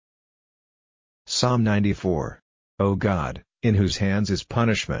Psalm 94. O God, in whose hands is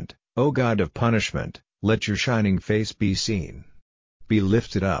punishment, O God of punishment, let your shining face be seen. Be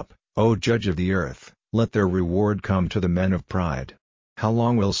lifted up, O Judge of the earth, let their reward come to the men of pride. How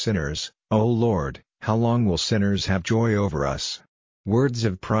long will sinners, O Lord, how long will sinners have joy over us? Words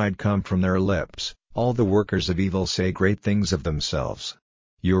of pride come from their lips, all the workers of evil say great things of themselves.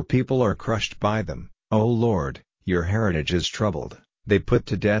 Your people are crushed by them, O Lord, your heritage is troubled. They put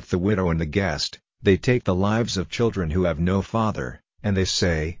to death the widow and the guest, they take the lives of children who have no father, and they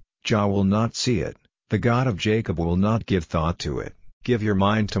say, Jah will not see it, the God of Jacob will not give thought to it. Give your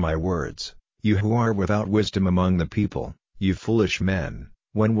mind to my words, you who are without wisdom among the people, you foolish men,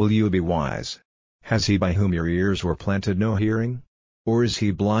 when will you be wise? Has he by whom your ears were planted no hearing? Or is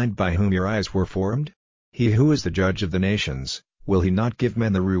he blind by whom your eyes were formed? He who is the judge of the nations, will he not give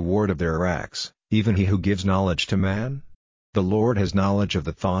men the reward of their acts, even he who gives knowledge to man? The Lord has knowledge of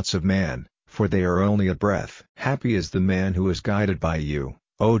the thoughts of man, for they are only a breath. Happy is the man who is guided by you,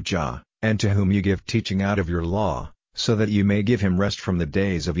 O Jah, and to whom you give teaching out of your law, so that you may give him rest from the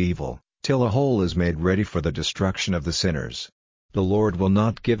days of evil, till a hole is made ready for the destruction of the sinners. The Lord will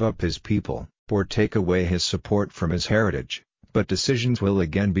not give up his people, or take away his support from his heritage, but decisions will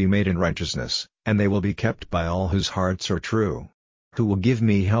again be made in righteousness, and they will be kept by all whose hearts are true. Who will give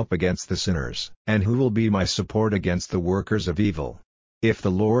me help against the sinners? And who will be my support against the workers of evil? If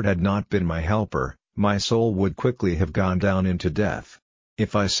the Lord had not been my helper, my soul would quickly have gone down into death.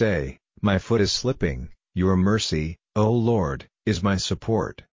 If I say, my foot is slipping, your mercy, O Lord, is my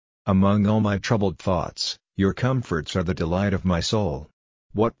support. Among all my troubled thoughts, your comforts are the delight of my soul.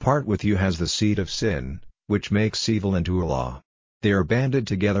 What part with you has the seed of sin, which makes evil into a law? They are banded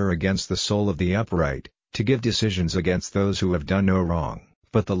together against the soul of the upright, to give decisions against those who have done no wrong.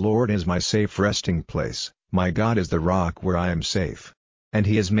 But the Lord is my safe resting place, my God is the rock where I am safe. And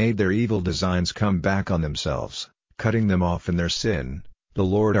he has made their evil designs come back on themselves, cutting them off in their sin. The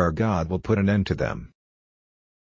Lord our God will put an end to them.